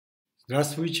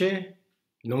Здравствуйте,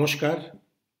 Namaskar.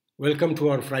 Welcome to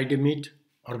our Friday meet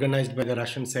organized by the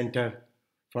Russian Center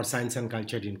for Science and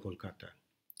Culture in Kolkata.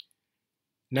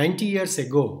 90 years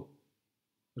ago,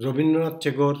 Rabindranath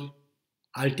Tagore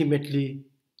ultimately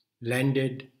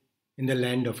landed in the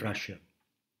land of Russia.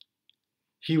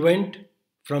 He went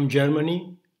from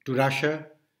Germany to Russia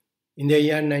in the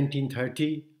year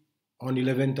 1930 on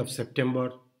 11th of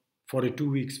September for a 2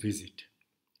 weeks visit.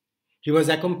 He was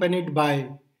accompanied by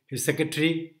his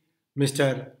secretary,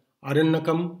 Mr.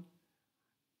 Arunakam,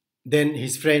 then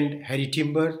his friend Harry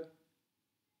Timber,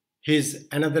 his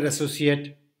another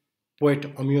associate,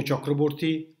 poet Amiyo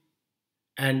Chakraborty,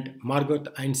 and Margot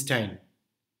Einstein,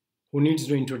 who needs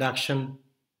no introduction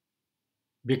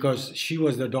because she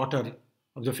was the daughter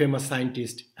of the famous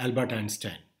scientist Albert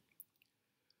Einstein.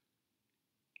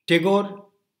 Tagore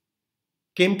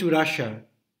came to Russia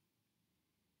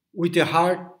with a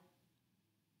heart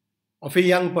of a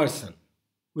young person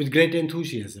with great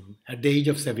enthusiasm at the age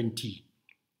of 70.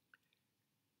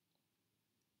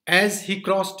 As he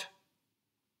crossed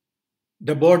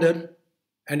the border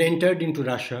and entered into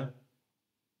Russia,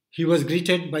 he was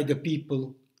greeted by the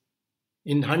people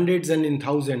in hundreds and in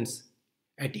thousands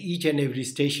at each and every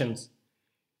station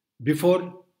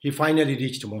before he finally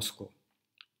reached Moscow.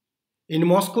 In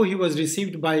Moscow, he was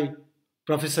received by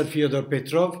Professor Fyodor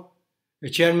Petrov, the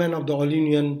chairman of the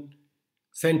All-Union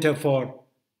Center for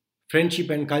Friendship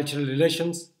and Cultural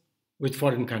Relations with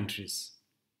foreign countries,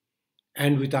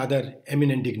 and with other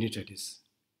eminent dignitaries.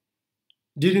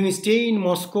 During his stay in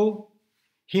Moscow,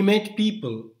 he met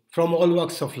people from all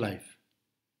walks of life.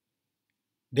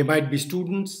 They might be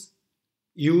students,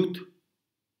 youth,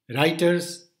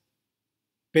 writers,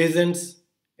 peasants,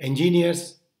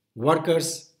 engineers,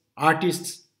 workers,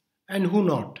 artists, and who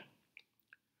not.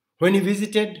 When he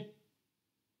visited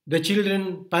the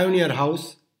Children Pioneer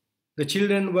House, the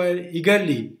children were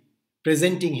eagerly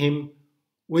presenting him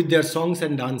with their songs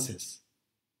and dances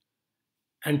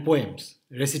and poems,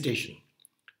 recitation.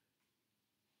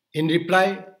 In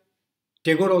reply,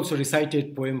 Tagore also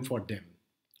recited poem for them.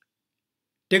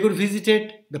 Tagore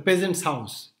visited the peasant's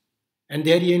house, and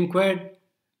there he inquired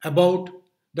about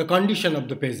the condition of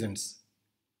the peasants.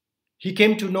 He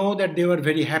came to know that they were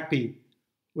very happy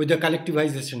with the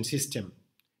collectivization system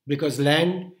because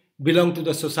land belonged to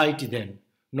the society then,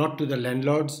 not to the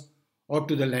landlords or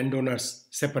to the landowners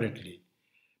separately,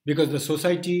 because the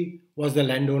society was the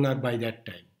landowner by that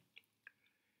time.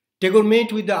 Tagore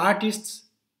met with the artists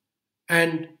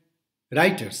and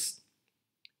writers.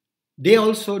 They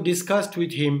also discussed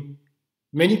with him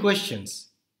many questions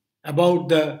about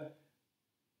the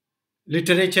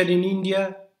literature in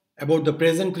India, about the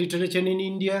present literature in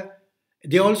India.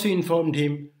 They also informed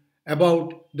him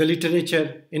about the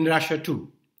literature in Russia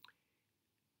too.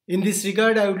 In this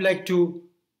regard, I would like to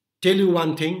tell you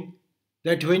one thing,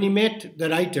 that when he met the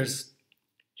writers,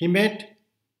 he met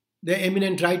the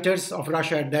eminent writers of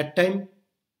Russia at that time,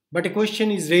 but a question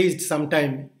is raised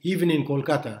sometime, even in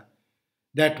Kolkata,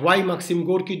 that why Maxim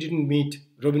Gorky didn't meet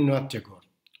Rabindranath Tagore.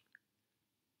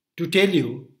 To tell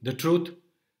you the truth,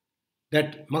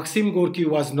 that Maxim Gorky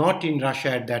was not in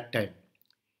Russia at that time.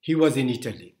 He was in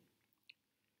Italy.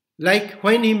 Like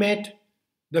when he met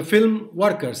the film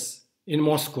workers in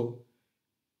Moscow,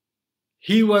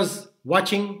 he was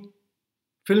watching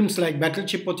films like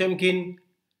Battleship Potemkin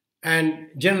and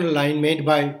General Line made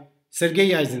by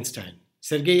Sergei Eisenstein.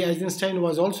 Sergei Eisenstein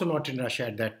was also not in Russia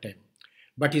at that time,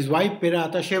 but his wife Pera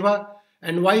Atasheva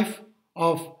and wife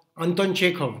of Anton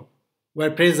Chekhov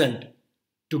were present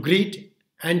to greet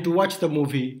and to watch the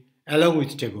movie along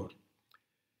with Tagore.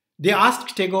 They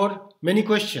asked Tagore many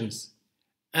questions,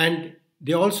 and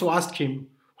they also asked him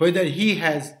whether he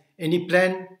has any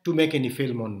plan to make any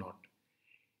film or not.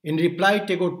 In reply,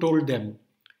 Tagore told them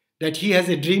that he has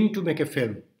a dream to make a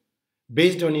film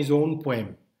based on his own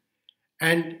poem,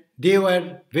 and they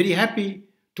were very happy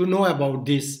to know about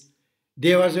this.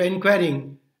 They were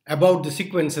inquiring about the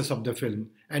sequences of the film,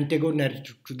 and Tagore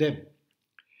narrated to them.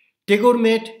 Tagore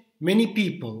met many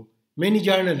people, many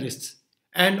journalists,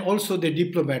 and also the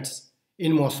diplomats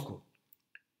in Moscow.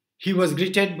 He was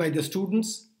greeted by the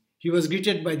students, he was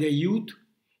greeted by the youth,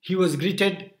 he was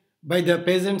greeted by the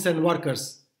peasants and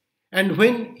workers. And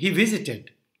when he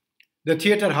visited the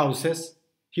theatre houses,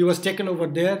 he was taken over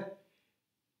there.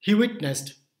 He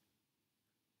witnessed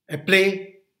a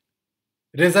play,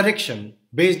 Resurrection,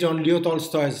 based on Leo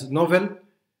Tolstoy's novel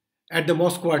at the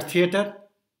Moscow Art Theatre.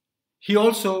 He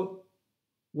also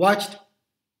watched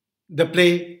the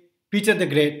play Peter the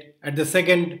Great at the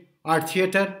Second Art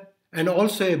Theatre, and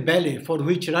also a ballet for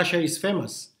which Russia is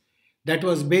famous, that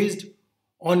was based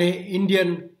on an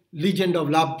Indian legend of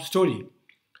love story.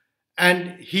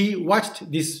 and he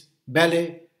watched this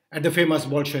ballet at the famous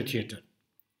Bolshoi Theatre.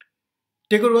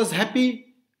 Tagore was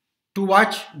happy to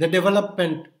watch the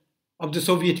development of the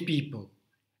Soviet people,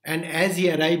 and as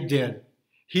he arrived there,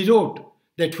 he wrote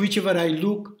that whichever I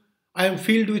look, I am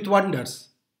filled with wonders.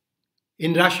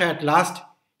 In Russia at last,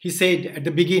 he said at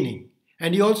the beginning,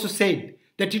 and he also said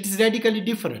that it is radically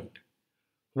different.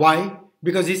 Why?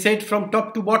 Because he said from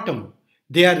top to bottom,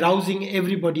 they are rousing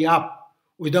everybody up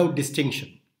without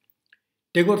distinction.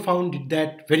 Tagore found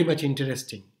that very much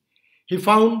interesting. He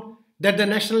found that the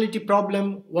nationality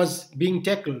problem was being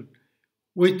tackled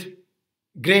with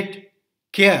great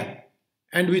care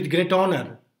and with great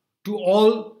honor to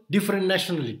all different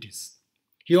nationalities.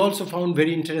 He also found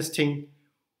very interesting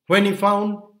when he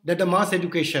found that the mass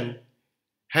education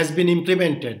has been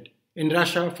implemented in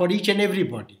Russia for each and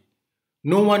everybody.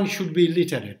 No one should be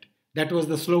illiterate. That was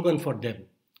the slogan for them.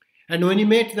 And when he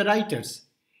met the writers,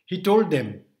 he told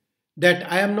them that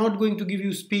I am not going to give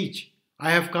you speech.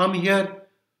 I have come here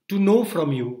to know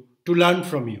from you, to learn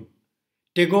from you.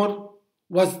 Tagore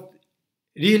was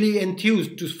really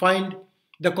enthused to find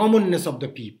the commonness of the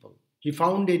people. He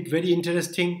found it very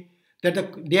interesting that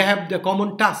they have the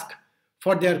common task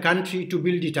for their country to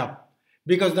build it up,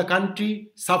 because the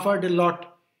country suffered a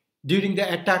lot during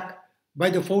the attack by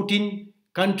the 14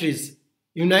 countries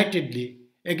unitedly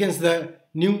against the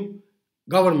new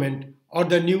government or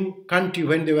the new country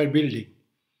when they were building.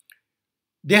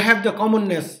 They have the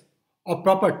commonness of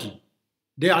property.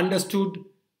 They understood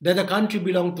that the country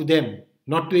belonged to them,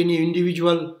 not to any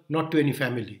individual, not to any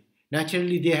family.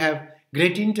 Naturally, they have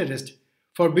great interest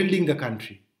for building the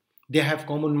country. They have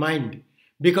common mind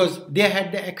because they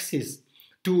had the access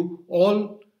to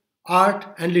all art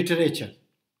and literature.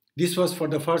 This was for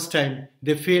the first time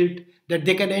they felt that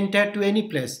they can enter to any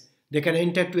place. They can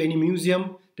enter to any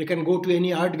museum. They can go to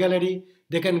any art gallery.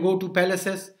 They can go to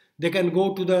palaces. They can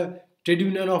go to the trade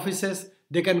union offices.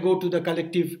 They can go to the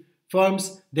collective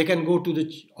firms. They can go to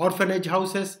the orphanage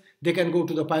houses. They can go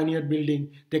to the pioneer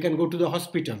building. They can go to the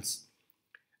hospitals.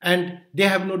 And they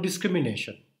have no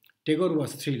discrimination. Tagore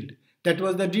was thrilled. That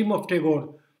was the dream of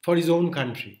Tagore for his own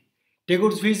country.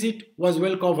 Tagore's visit was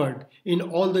well covered in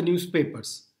all the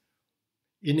newspapers.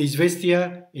 In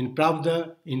Izvestia, in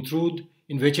Pravda, in Trud,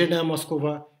 in Vechernaya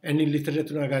Moskova, and in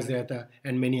Literatura Gazeta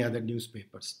and many other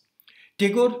newspapers.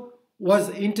 Tagore was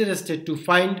interested to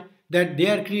find that they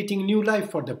are creating new life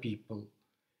for the people.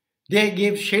 They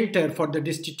gave shelter for the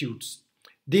destitutes.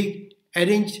 They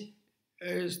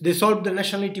they solved the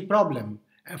nationality problem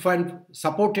and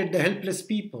supported the helpless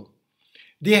people.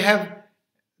 They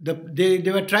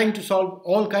were trying to solve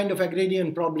all kind of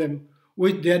agrarian problem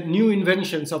with their new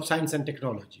inventions of science and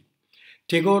technology.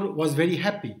 Tagore was very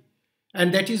happy,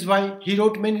 and that is why he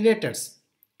wrote many letters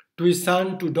to his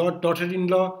son, to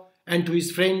daughter-in-law, and to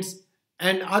his friends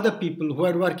and other people who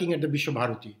were working at the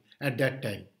Vishwabharati at that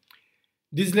time.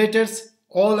 These letters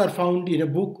all are found in a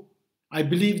book. I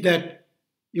believe that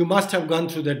you must have gone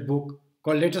through that book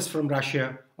called Letters from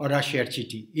Russia or Russia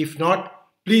Chiti. If not,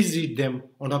 please read them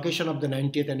on occasion of the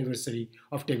 90th anniversary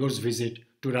of Tagore's visit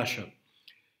to Russia.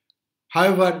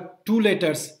 However, two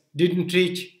letters didn't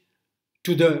reach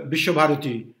to the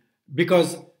Vishwabharati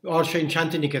because, or in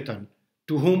Shantiniketan,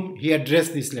 to whom he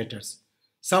addressed these letters.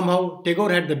 Somehow,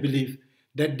 Tagore had the belief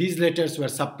that these letters were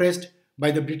suppressed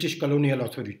by the British colonial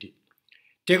authority.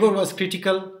 Tagore was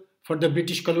critical for the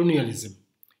British colonialism.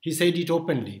 He said it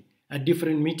openly at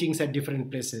different meetings at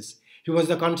different places. He was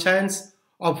the conscience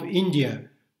of India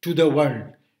to the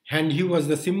world, and he was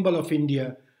the symbol of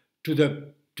India to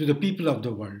the people of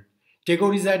the world.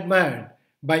 Tagore is admired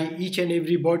by each and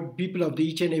every people of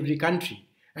each and every country,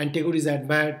 and Tagore is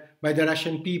admired by the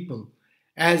Russian people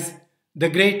as the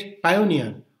great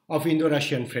pioneer of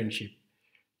Indo-Russian friendship.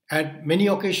 At many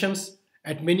occasions,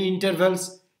 at many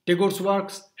intervals, Tagore's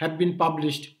works have been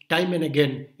published time and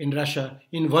again in Russia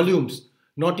in volumes,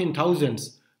 not in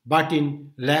thousands, but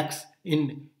in lakhs,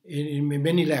 in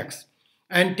many lakhs.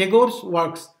 And Tagore's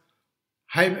works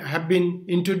have been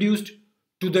introduced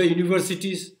to the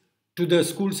universities, to the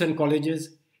schools and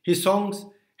colleges. His songs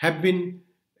have been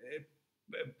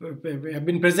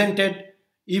presented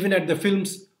even at the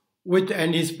films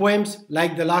and his poems,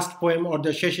 like the last poem or the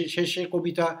Sheshe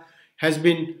Kobita, has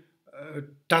been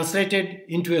translated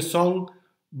into a song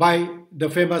by the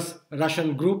famous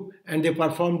Russian group, and they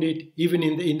performed it even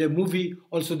in the movie.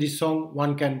 Also, this song,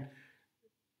 one can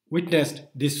witness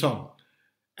this song.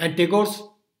 And Tagore's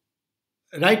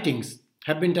writings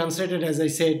have been translated, as I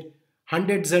said,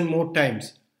 hundreds and more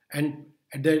times. And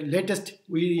the latest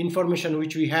information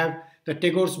which we have, that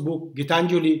Tagore's book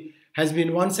Gitanjali has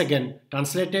been once again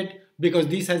translated, because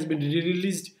this has been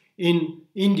released in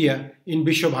India in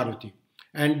Vishwabharati.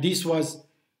 And this was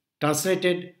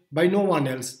translated by no one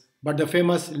else but the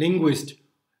famous linguist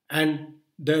and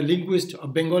the linguist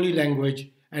of Bengali language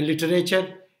and literature,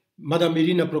 Madam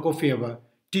Irina Prokofieva,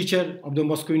 teacher of the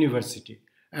Moscow University.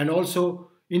 And also,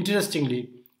 interestingly,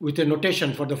 with a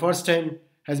notation for the first time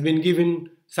has been given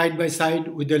side by side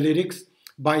with the lyrics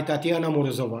by Tatiana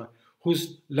Morozova,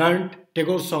 who's learned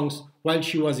Tagore songs while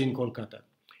she was in Kolkata.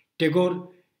 Tagore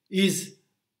is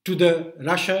to the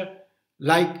Russia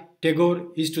like Tagore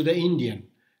is to the Indian.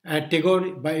 And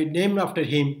Tagore, by named after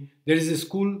him, there is a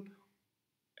school,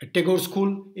 a Tagore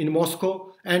school in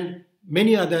Moscow, and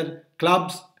many other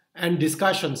clubs and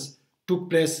discussions took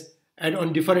place and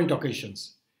on different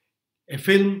occasions. A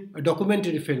film, a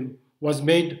documentary film, was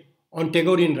made on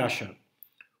Tagore in Russia,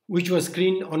 which was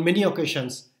screened on many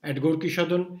occasions at Gorky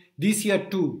Sadhan. This year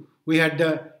too, we had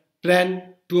the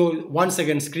plan to once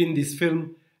again screen this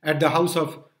film at the House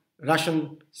of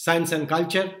Russian Science and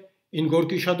Culture in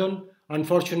Gorky Sadhan.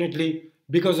 Unfortunately,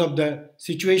 because of the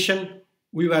situation,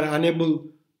 we were unable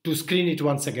to screen it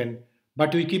once again.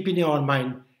 But we keep in our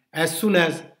mind, as soon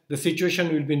as the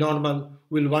situation will be normal,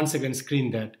 we'll once again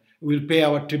screen that. We'll pay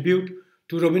our tribute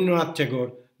to Rabindranath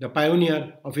Tagore, the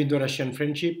pioneer of Indo-Russian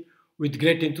friendship, with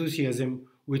great enthusiasm,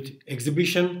 with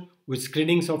exhibition, with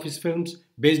screenings of his films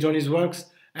based on his works,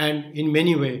 and in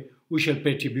many ways we shall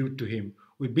pay tribute to him.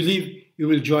 We believe you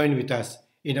will join with us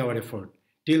in our effort.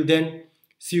 Till then,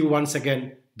 see you once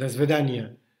again. Das Vedania.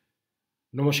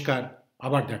 নমস্কার,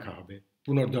 আবার দেখা হবে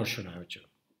পুনর্দর্শন আয়োজন।